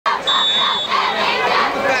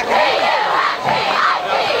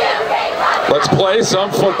Let's play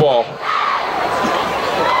some football.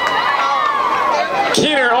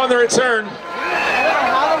 Keener on the return.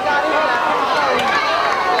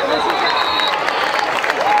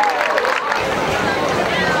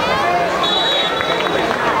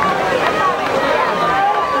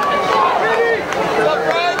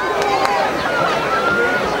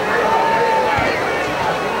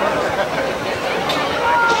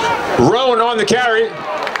 Rowan on the carry.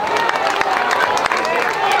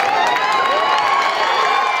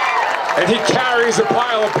 And he carries a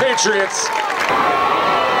pile of Patriots.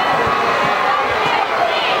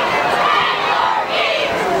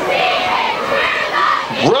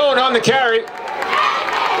 Rowan on the carry.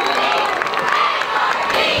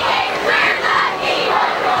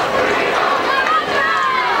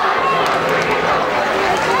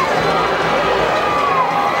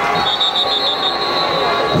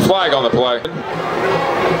 Flag on the play.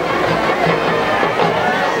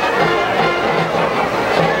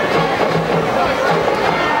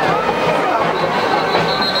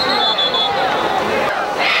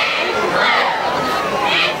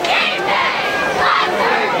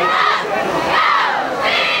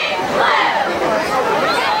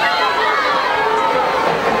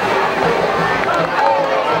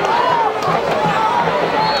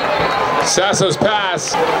 Sasso's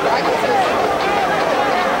pass.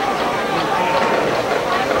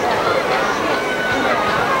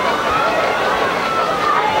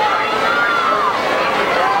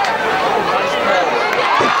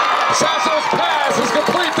 Sasso's pass is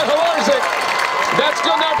complete to Halarzik. That's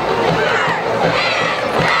good enough.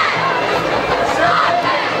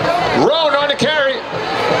 Roan on the carry.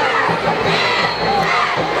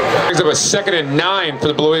 Brings up a 2nd and 9 for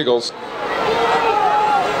the Blue Eagles.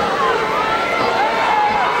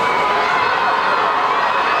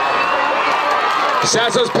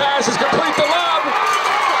 Sasso's pass is complete to Love.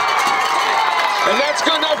 And that's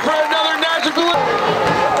good enough for another Nazareth.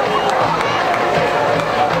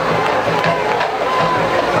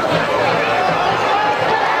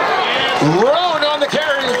 Roan on the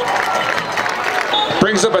carry.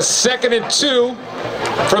 Brings up a 2nd and 2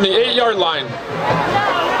 from the 8-yard line.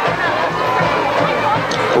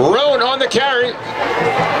 Roan on the carry.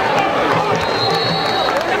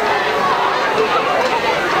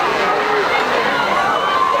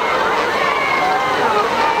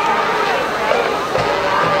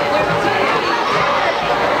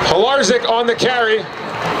 Halarzik on the carry.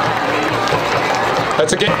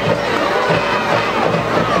 That's a game.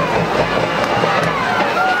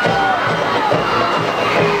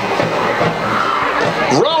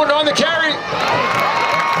 Roan on the carry.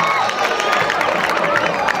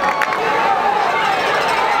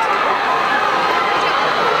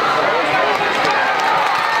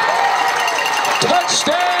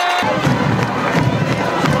 Touchdown!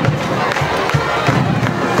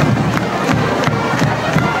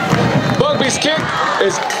 Bugby's kick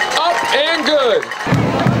is up and good.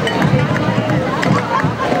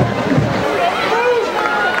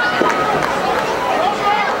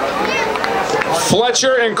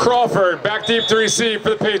 Fletcher and Crawford back deep to receive for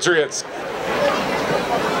the Patriots.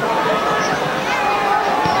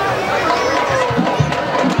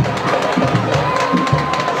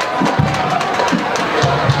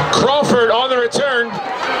 Crawford on the return.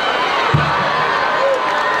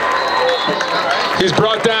 He's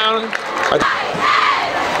brought down.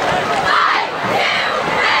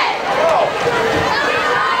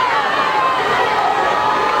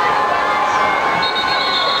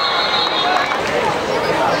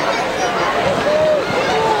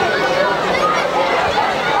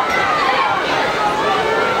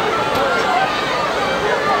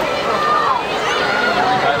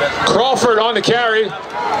 Crawford on the carry.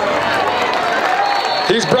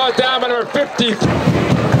 He's brought down by number 50.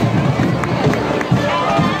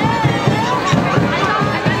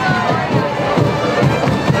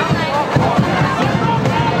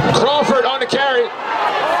 Crawford on the carry.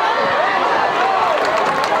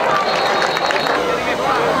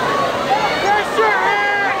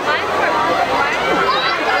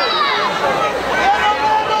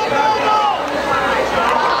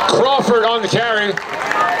 Crawford on the carry.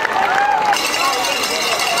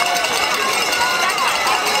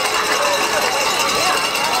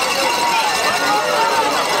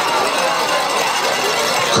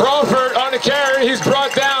 Crawford on the carry. He's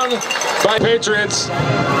brought down by Patriots.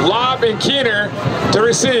 Lob and Keener to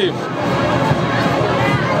receive.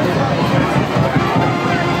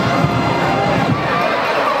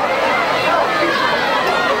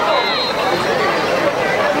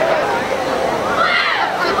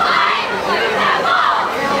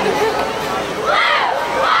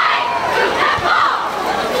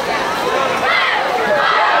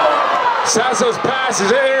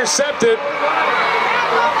 is intercepted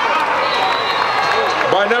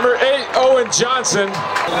by number 8, Owen Johnson.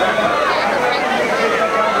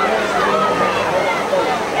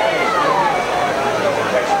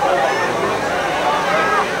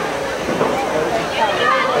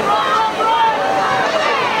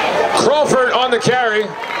 Crawford on the carry.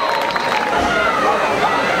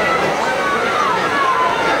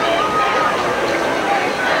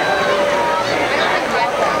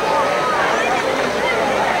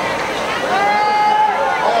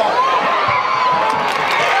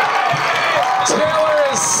 Taylor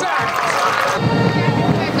is sacked.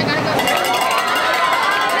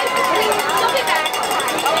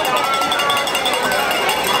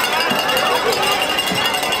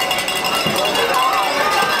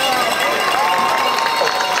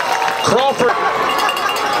 Crawford.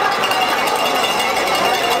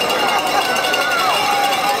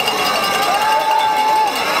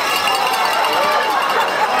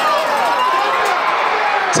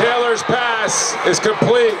 Taylor's pass is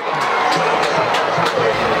complete.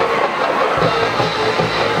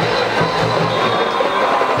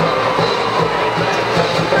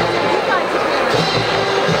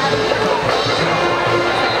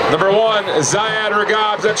 Number 1, Zayad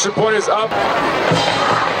Ragab's extra point is up.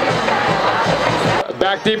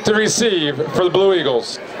 Back deep to receive for the Blue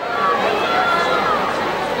Eagles.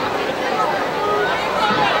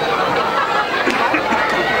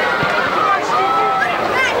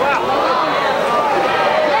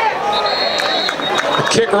 The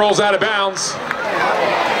kick rolls out of bounds.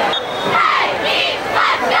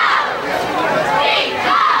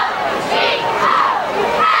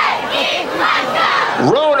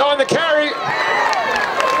 Roan on the carry.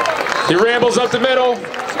 He rambles up the middle.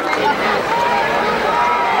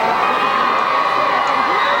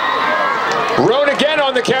 Roan again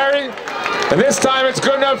on the carry. And this time it's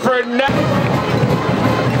good enough for a net.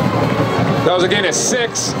 That was again a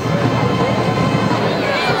 6.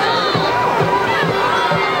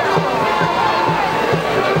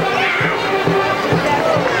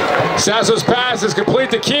 Sasso's pass is complete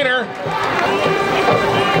to Keener.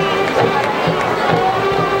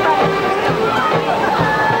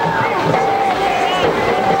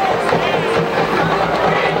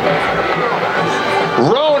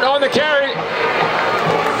 Roan on the carry.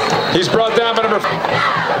 He's brought down by number 5.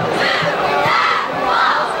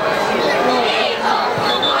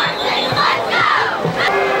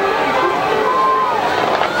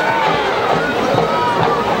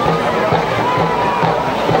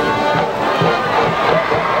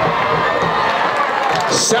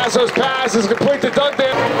 Sasso's pass is complete to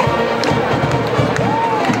Dugdale.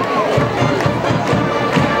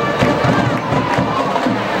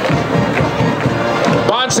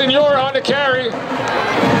 Bonsignor on the carry.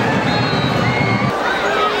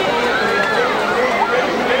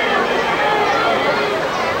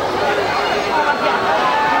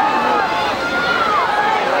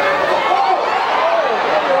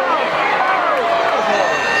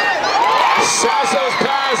 Sasso's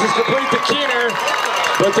pass is complete to Keener.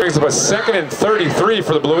 But there's about 2nd and 33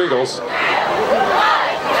 for the Blue Eagles.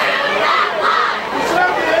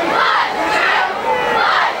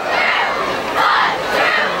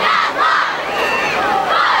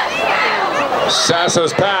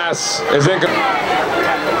 Sasso's pass is incomplete.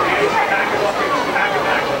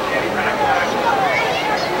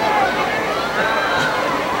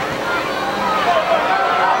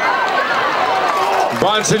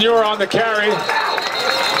 Bonsignor on the carry.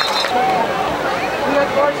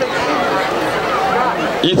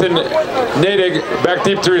 Ethan Nadig back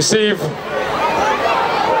deep to receive.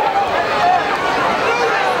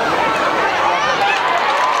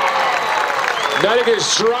 Nadig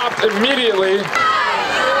is dropped immediately.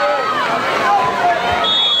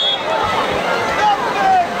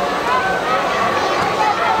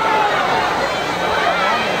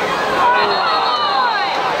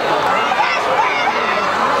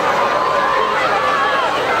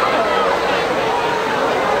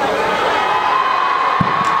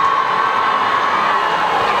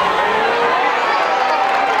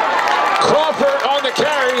 Crawford on the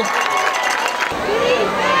carry.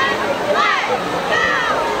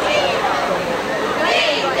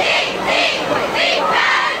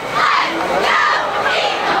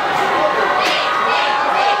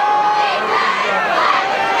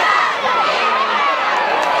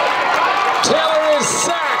 Taylor is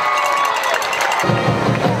sacked.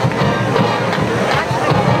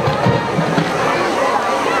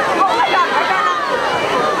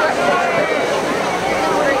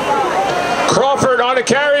 Crawford on a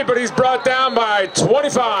carry, but he's brought down by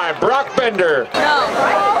 25. Brock Bender. No.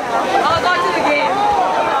 I'll go to the game.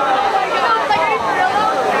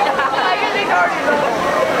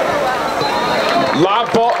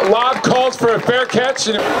 for a fair catch.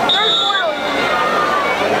 And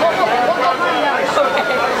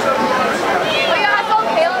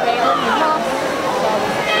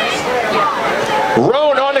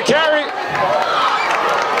Roan on the carry.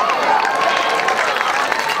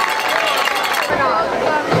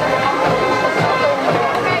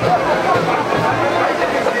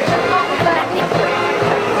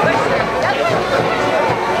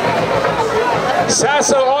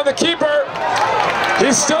 Sasso on the keeper.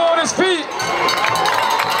 He's still on his feet.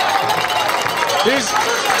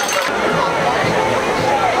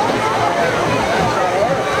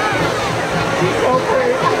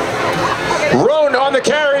 Roan on the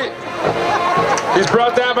carry. He's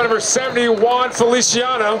brought down by number 70, Juan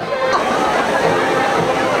Feliciano.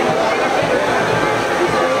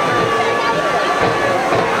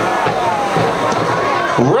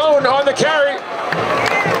 Roan on the carry.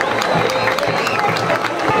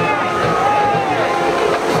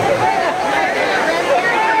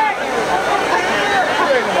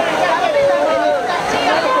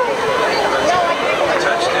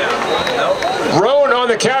 Roan on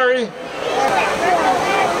the carry.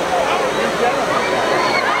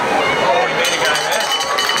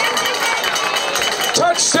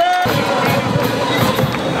 Touchdown!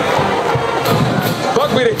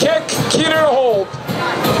 Bugby to kick, Keener to hold.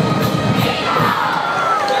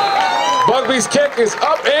 Bugby's kick is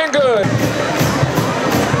up and good.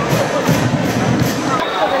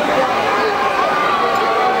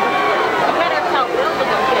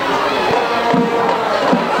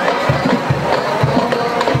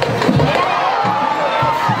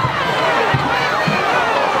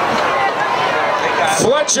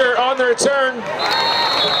 Fletcher on the return.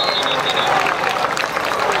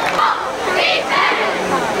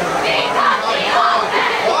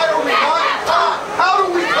 How do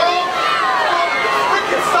we go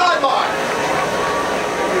freaking sideline?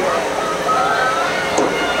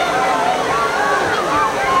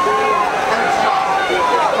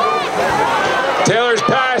 Taylor's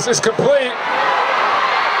pass is complete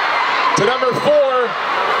to number 4,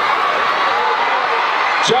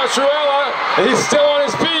 Joshuela, and he's still on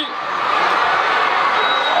his feet.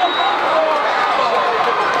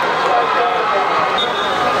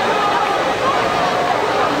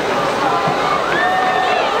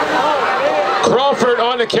 Crawford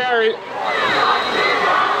on the carry.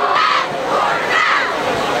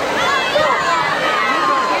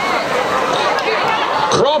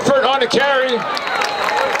 Crawford on the carry.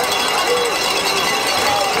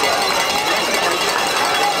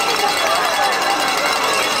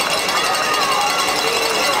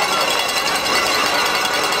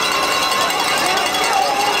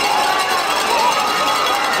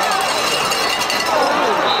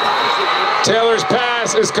 Taylor's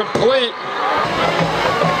pass is complete.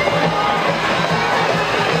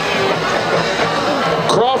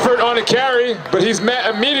 Crawford on a carry, but he's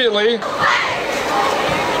met immediately.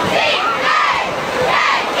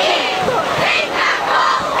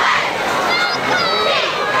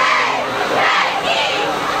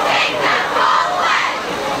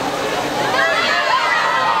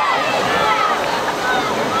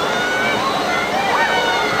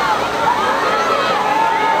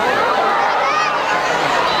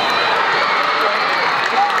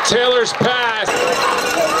 Taylor's pass.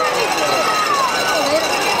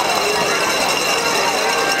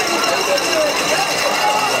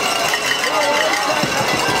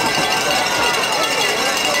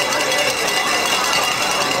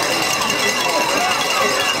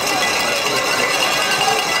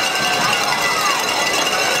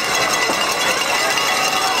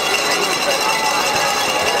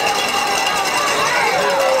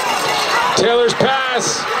 Taylor's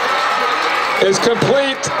pass is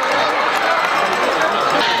complete.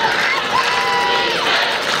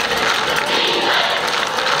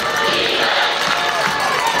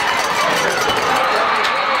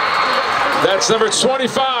 That's number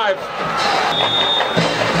 25.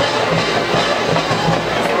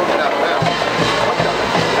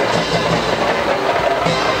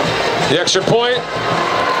 The extra point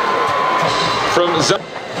from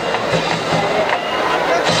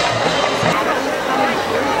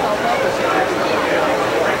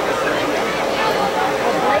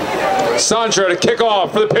Sandra to kick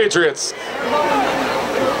off for the Patriots.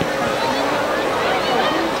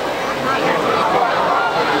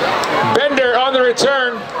 Bender on the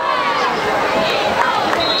return.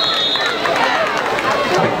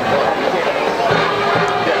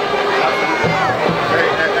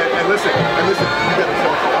 And listen, you got to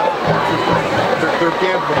tell they're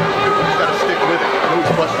gambling. You got to stick with it. I know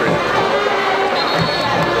he's frustrated.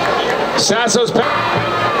 Sasso's pass.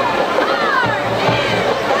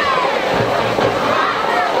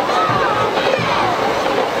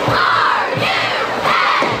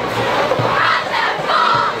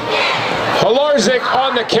 Larzik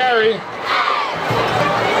on the carry.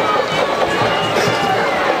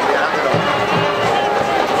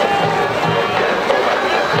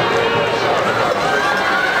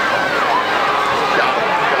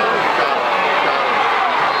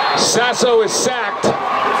 Sasso is sacked.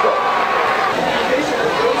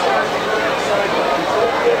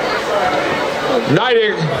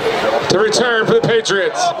 Neidig to return for the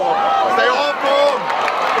Patriots. Stay off him.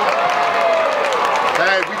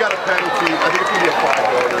 Hey, we got a penalty. I think it's going to be a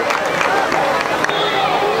 5-yarder.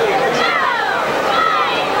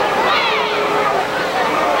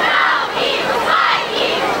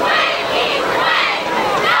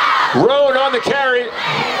 Roan on the carry.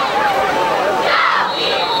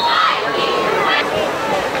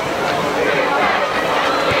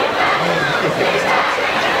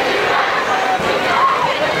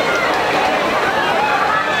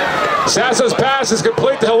 Sasso's pass is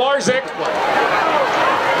complete to Larzik.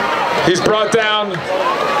 He's brought down.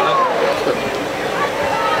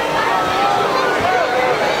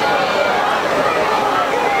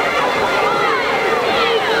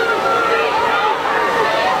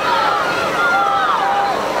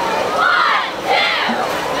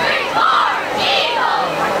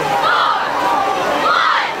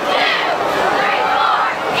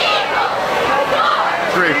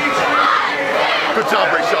 Good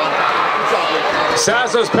job, Ray Sean. Good job, Ray Sean.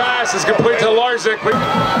 Sasso's pass is complete to Larzik. Yes.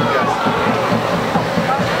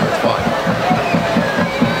 That's fine.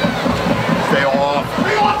 Stay off.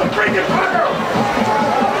 Stay off the freaking punter!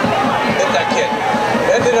 Hit that kid.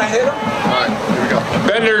 Did I hit him? All right, here we go.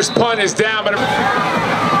 Bender's punt is down, but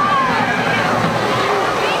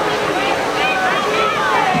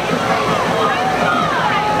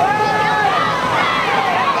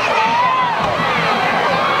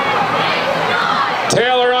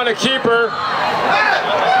Taylor on a keeper.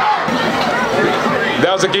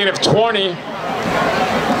 That was a gain of 20.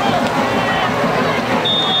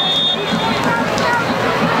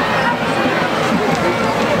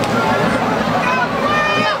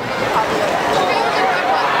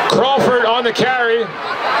 Crawford on the carry.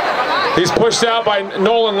 He's pushed out by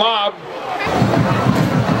Nolan Lobb.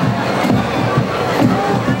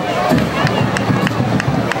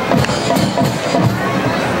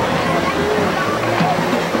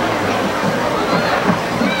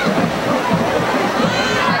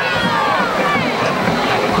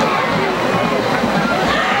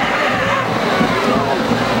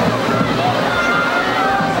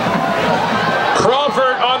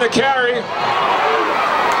 The carry.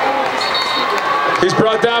 He's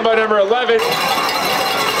brought down by number 11.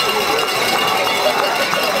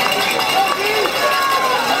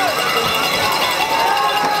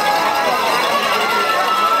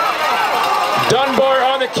 Dunbar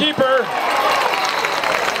on the keeper.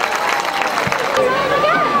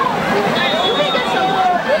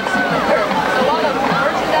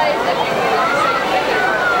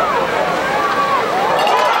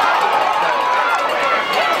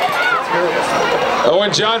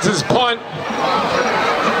 Owen Johnson's punt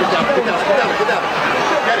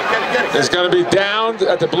is going to be downed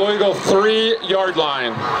at the Blue Eagle 3-yard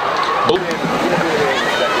line.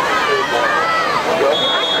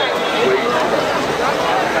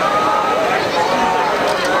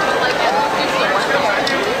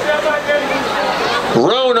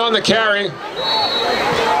 Roan on the carry.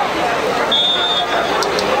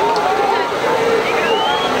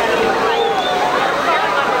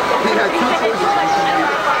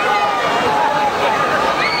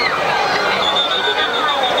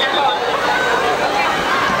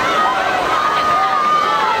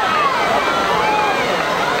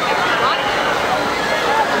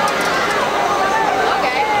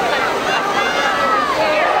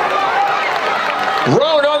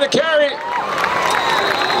 Roan on the carry.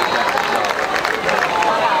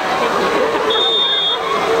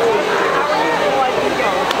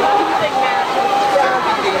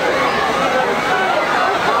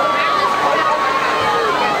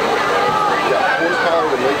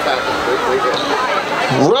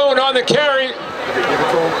 Roan on the carry.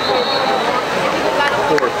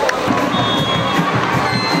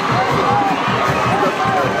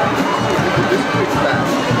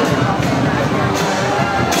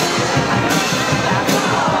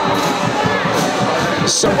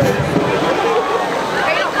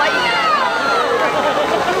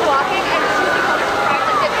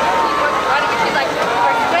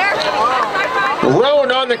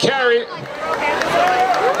 Roan on the carry.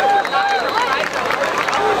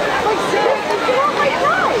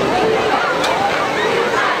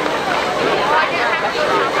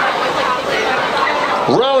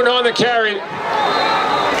 Roan on the carry.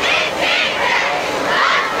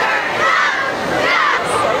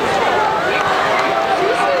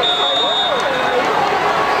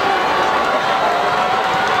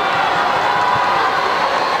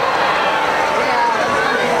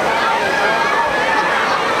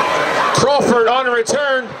 Crawford on a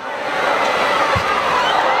return.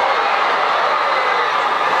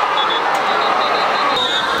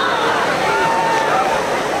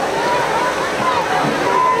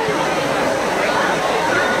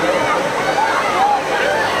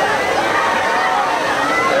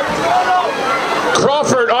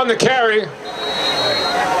 Crawford on the carry.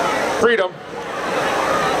 Freedom.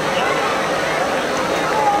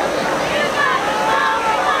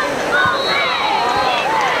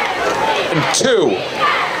 And 2.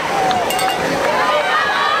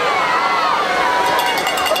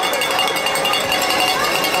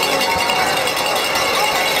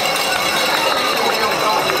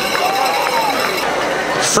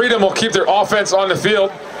 Freedom will keep their offense on the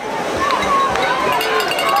field.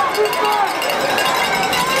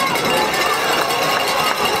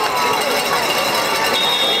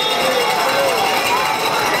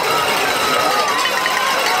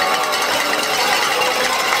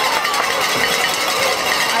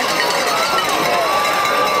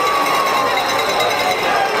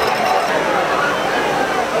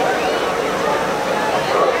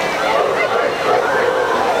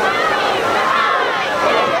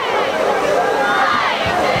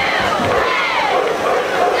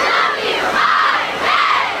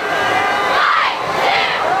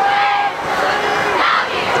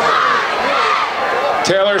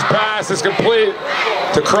 Taylor's pass is complete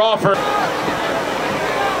to Crawford.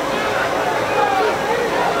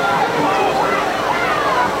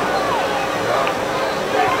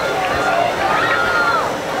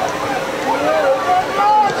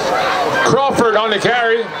 Crawford on the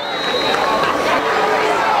carry.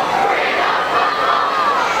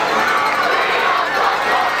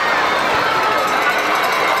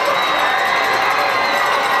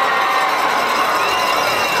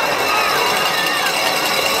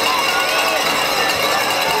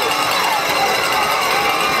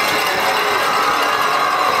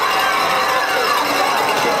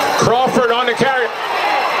 Crawford on the carry.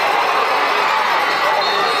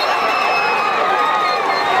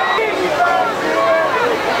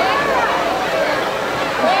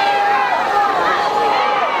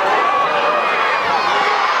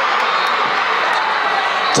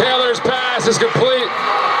 Taylor's pass is complete.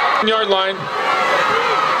 Yard line.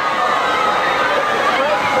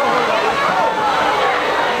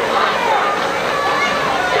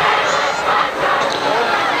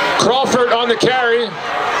 Crawford on the carry.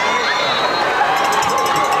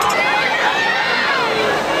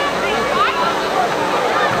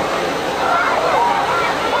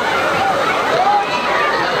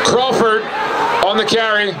 Crawford on the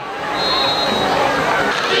carry.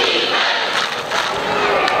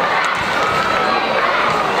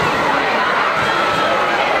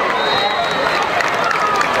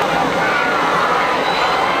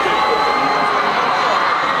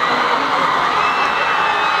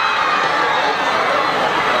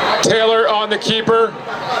 Taylor on the keeper.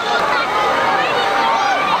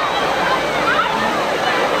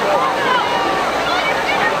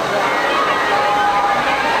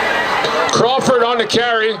 Crawford on the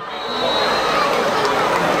carry.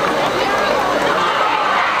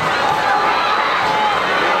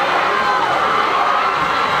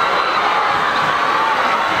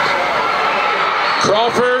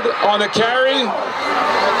 Crawford on the carry,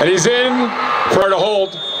 and he's in for the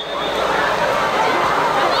hold.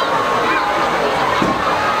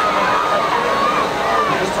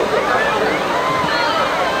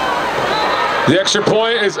 The extra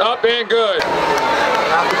point is up and good.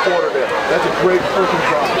 Half the quarter there. That's a great freaking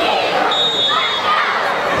drive.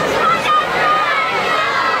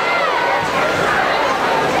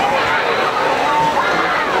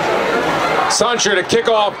 Sancho to kick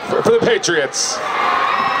off for the Patriots.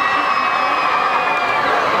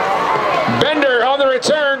 Bender on the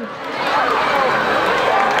return.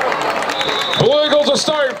 Blue Eagles will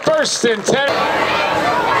start 1st and 10.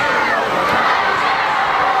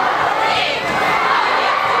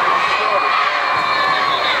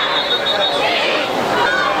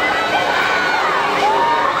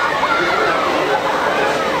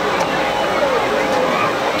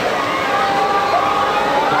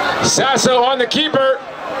 Sasso on the keeper.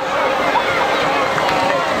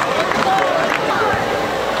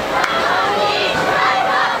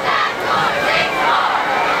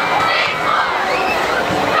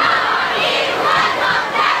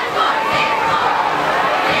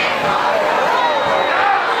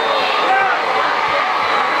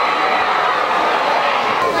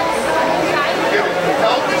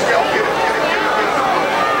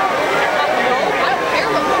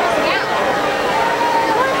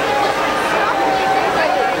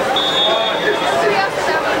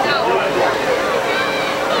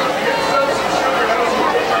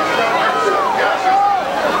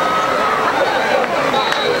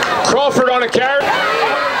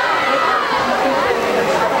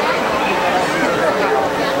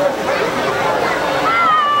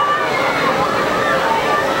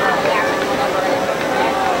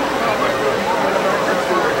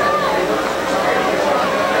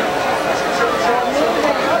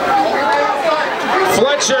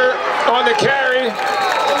 Fletcher on the carry.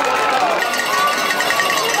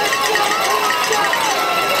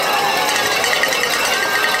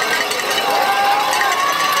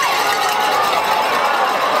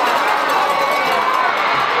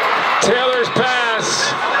 Taylor's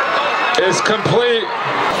pass is complete.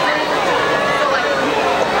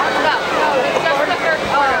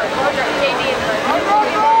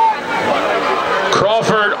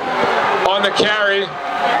 Crawford on the carry.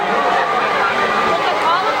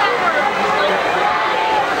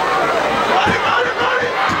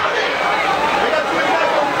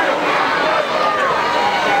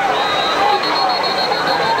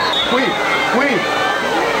 Queen.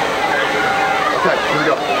 Okay, here we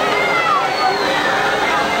go.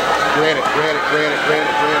 Granite. Get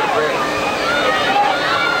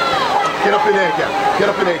up in A gap. Get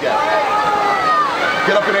up in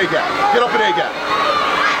A gap.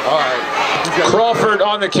 All right. Crawford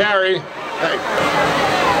on the carry. Hey.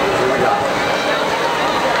 Here we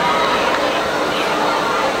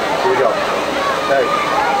go. Hey.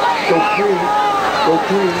 Go clean.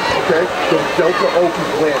 Okay. Go delta open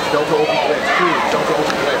glance. Clean. Delta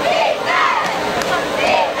open glance.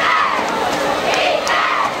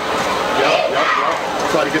 Yep.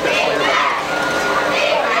 Try to get that slant behind.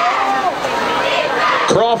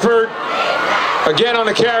 Crawford again on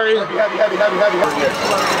the carry. Heavy. We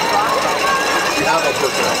have a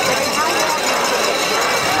personnel.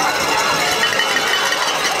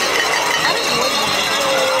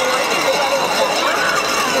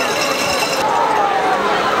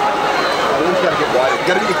 Gotta get wider. You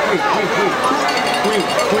gotta be queen.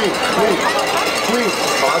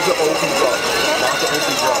 Mazda opens up.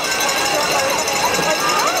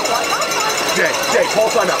 Jay, call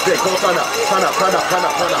time out. Time out.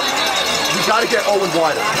 You gotta get Owen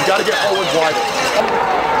wider.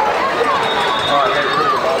 All right, hey, put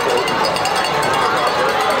the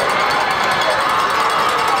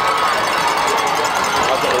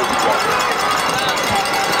Mazda opens up.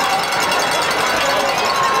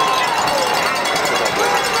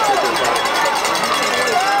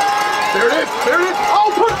 There it is.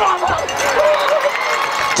 Oh, put it on!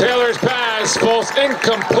 Taylor's pass falls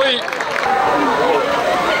incomplete.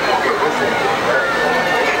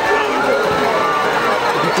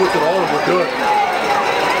 If he puts it on, we're good.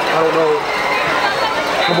 I don't know.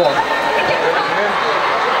 Come on.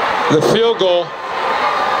 The field goal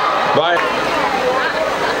by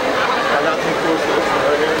I got too close to this one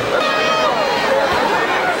right here.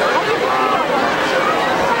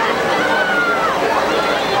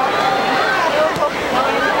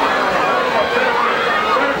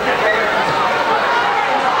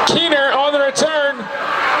 Keener on the return.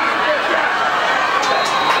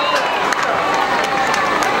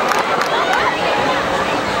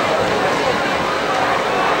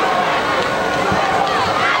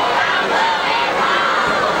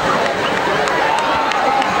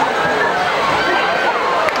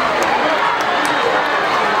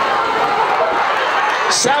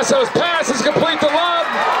 Sasso's pass is complete to Love.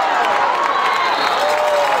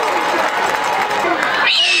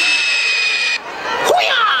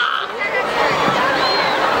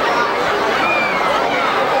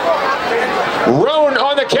 Roan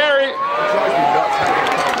on the carry.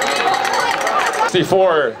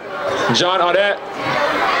 64, John Audette.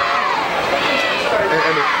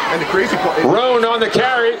 And the crazy part. Roan on the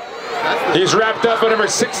carry. He's wrapped up at number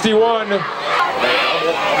 61.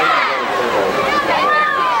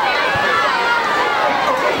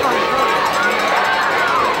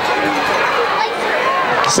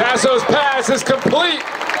 Sasso's pass is complete.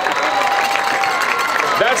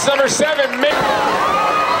 That's number 7.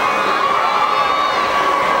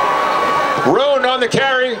 Roan on the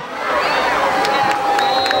carry. All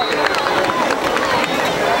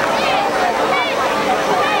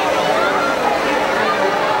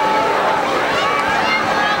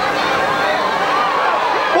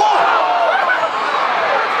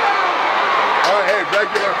right, hey,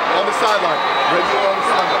 regular on the sideline.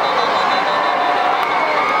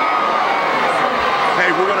 Hey,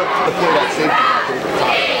 we're gonna play that safety back over the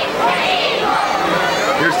top.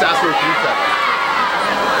 Here's Sasso with 3 seconds.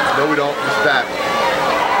 No, we don't. Just back.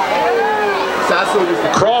 Sasso was the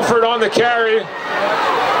Crawford on the carry. All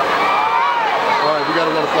right, we gotta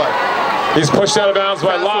run a play. He's pushed out of bounds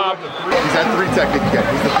by Sasso Lob. He's at 3 technique again.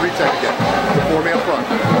 He's the 3 tech again. The 4-man front.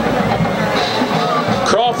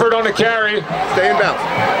 Crawford on the carry. Stay in bounds.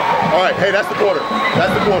 All right, hey, that's the quarter.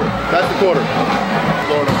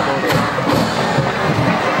 Lower it up.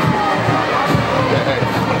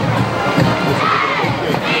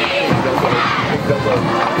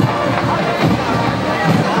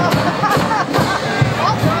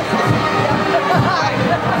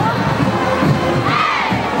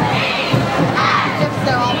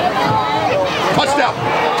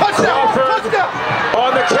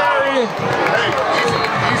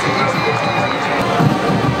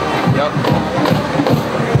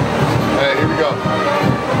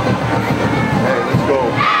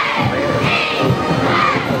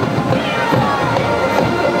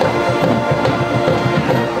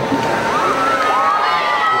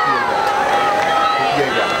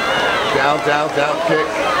 Down, kick.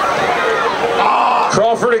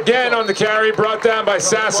 Crawford again on the carry, brought down by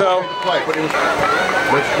Sasso. Let's see what he's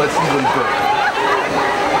doing.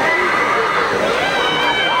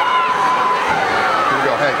 Here we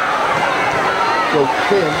go, hey. So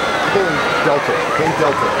King, Delta.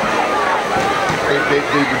 They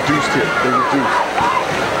reduced him. They reduced.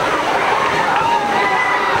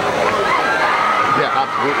 Yeah,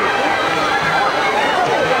 absolutely.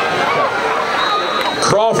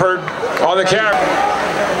 Crawford on the carry.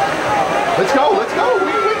 Let's go. What are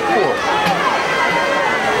you waiting for?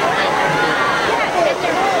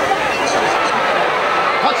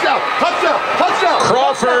 Touchdown.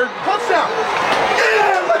 Crawford Touchdown.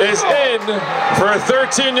 is in for a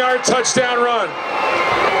 13-yard touchdown run.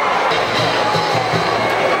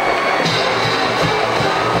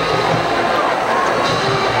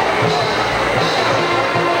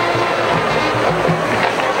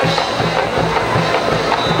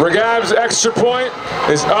 Regab's extra point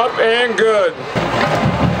is up and good.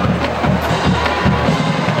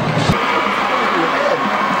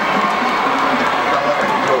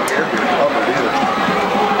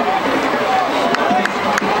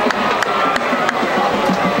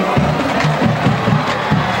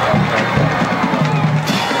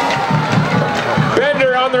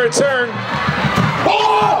 Bender on the return.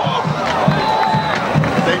 Oh!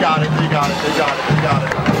 They got it.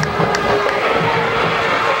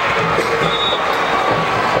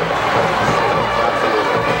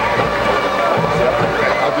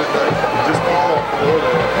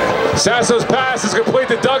 Sasso's pass is complete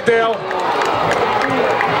to Dugdale.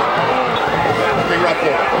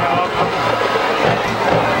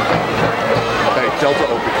 Hey, Delta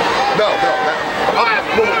open. No.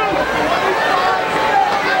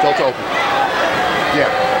 Delta open.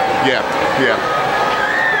 Yeah.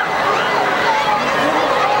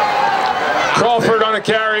 Crawford on a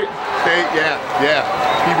carry. Hey, yeah.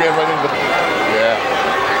 He ran right into the... Yeah.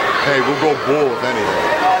 Hey, we'll go bull if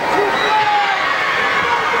anything.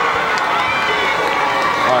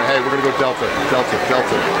 All right, hey, we're going to go Delta.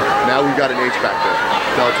 Now we've got an H back there.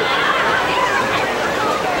 Delta.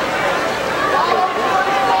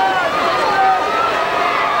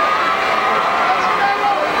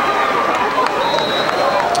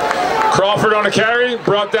 Crawford on a carry,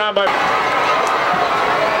 brought down by...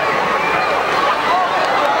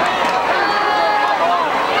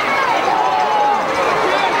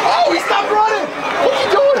 Oh, he stopped running! What's he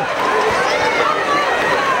doing?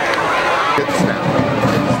 Get the snap.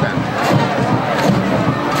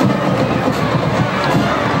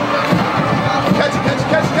 Catch it.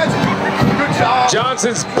 Good job.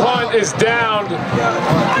 Johnson's punt is down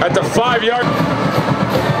at the 5-yard.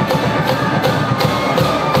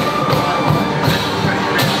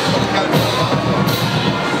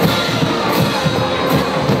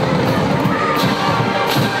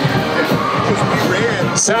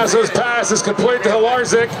 Sasso's pass is complete to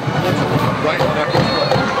Hilarzik.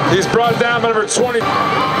 He's brought down by number 20.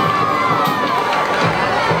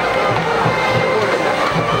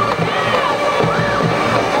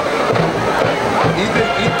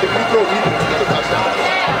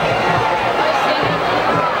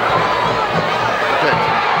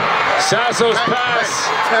 Sasso's pass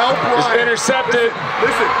is intercepted.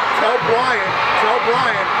 Listen, tell Brian,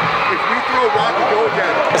 if we throw rock and go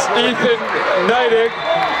again. It's Ethan Neidig.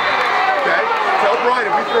 Okay? Tell Brian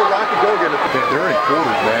if we throw rock and go again. They're in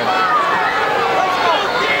quarters, man.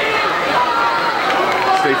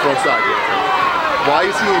 Stay front side. Why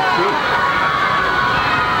is he in pink?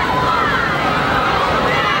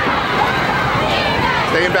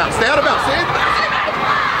 Stay in bounds. Stay out of bounds.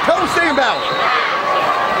 Tell him stay in bounds.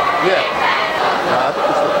 Yeah. I think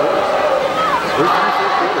it's the quarters. We're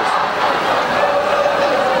 3-4 quarters.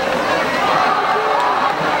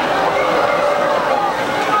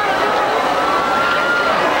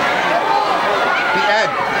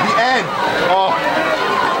 The end. Oh.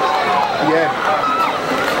 The end.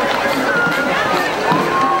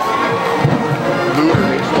 Luger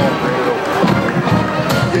makes long, bring it over.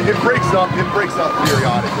 It breaks up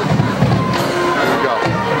periodically. There we go.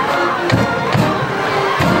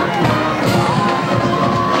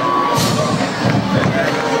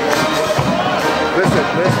 Listen.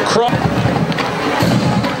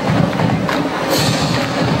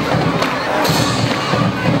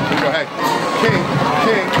 Go ahead. King.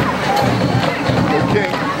 Go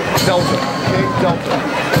King. Delta.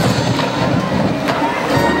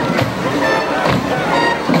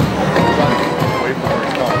 Wait for where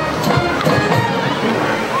he's going.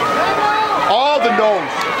 Oh, the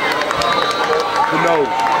nose.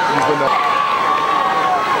 He's the nose.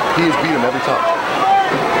 He has beat him every time.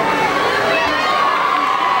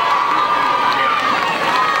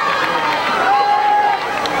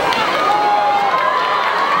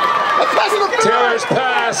 Miller's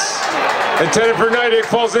pass intended for 98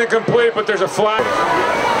 falls incomplete, but there's a flag.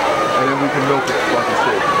 And then we can milk it like a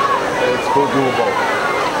shake. Let's go do them both.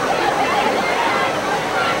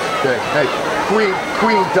 Okay, hey, queen,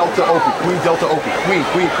 delta, opie, queen, delta, opie,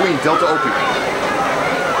 queen, delta, opie.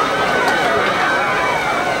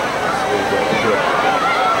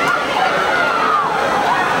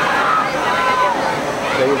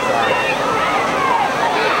 Stay inside.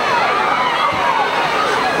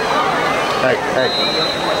 Hey.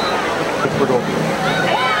 Pittsburgh opie.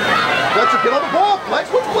 Fletcher, get on the ball, Flex.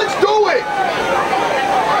 What's Flex doing?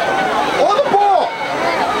 On the ball.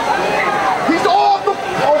 He's off the.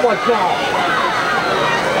 Oh my God.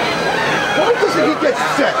 Why doesn't he get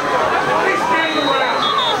set?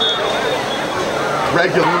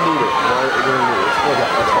 Regular meter.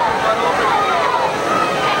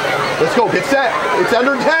 Let's go. Get set. It's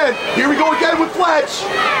under 10. Here we go again with Fletch.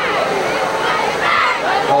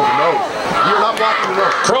 Oh, the nose. You're not blocking the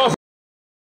nose.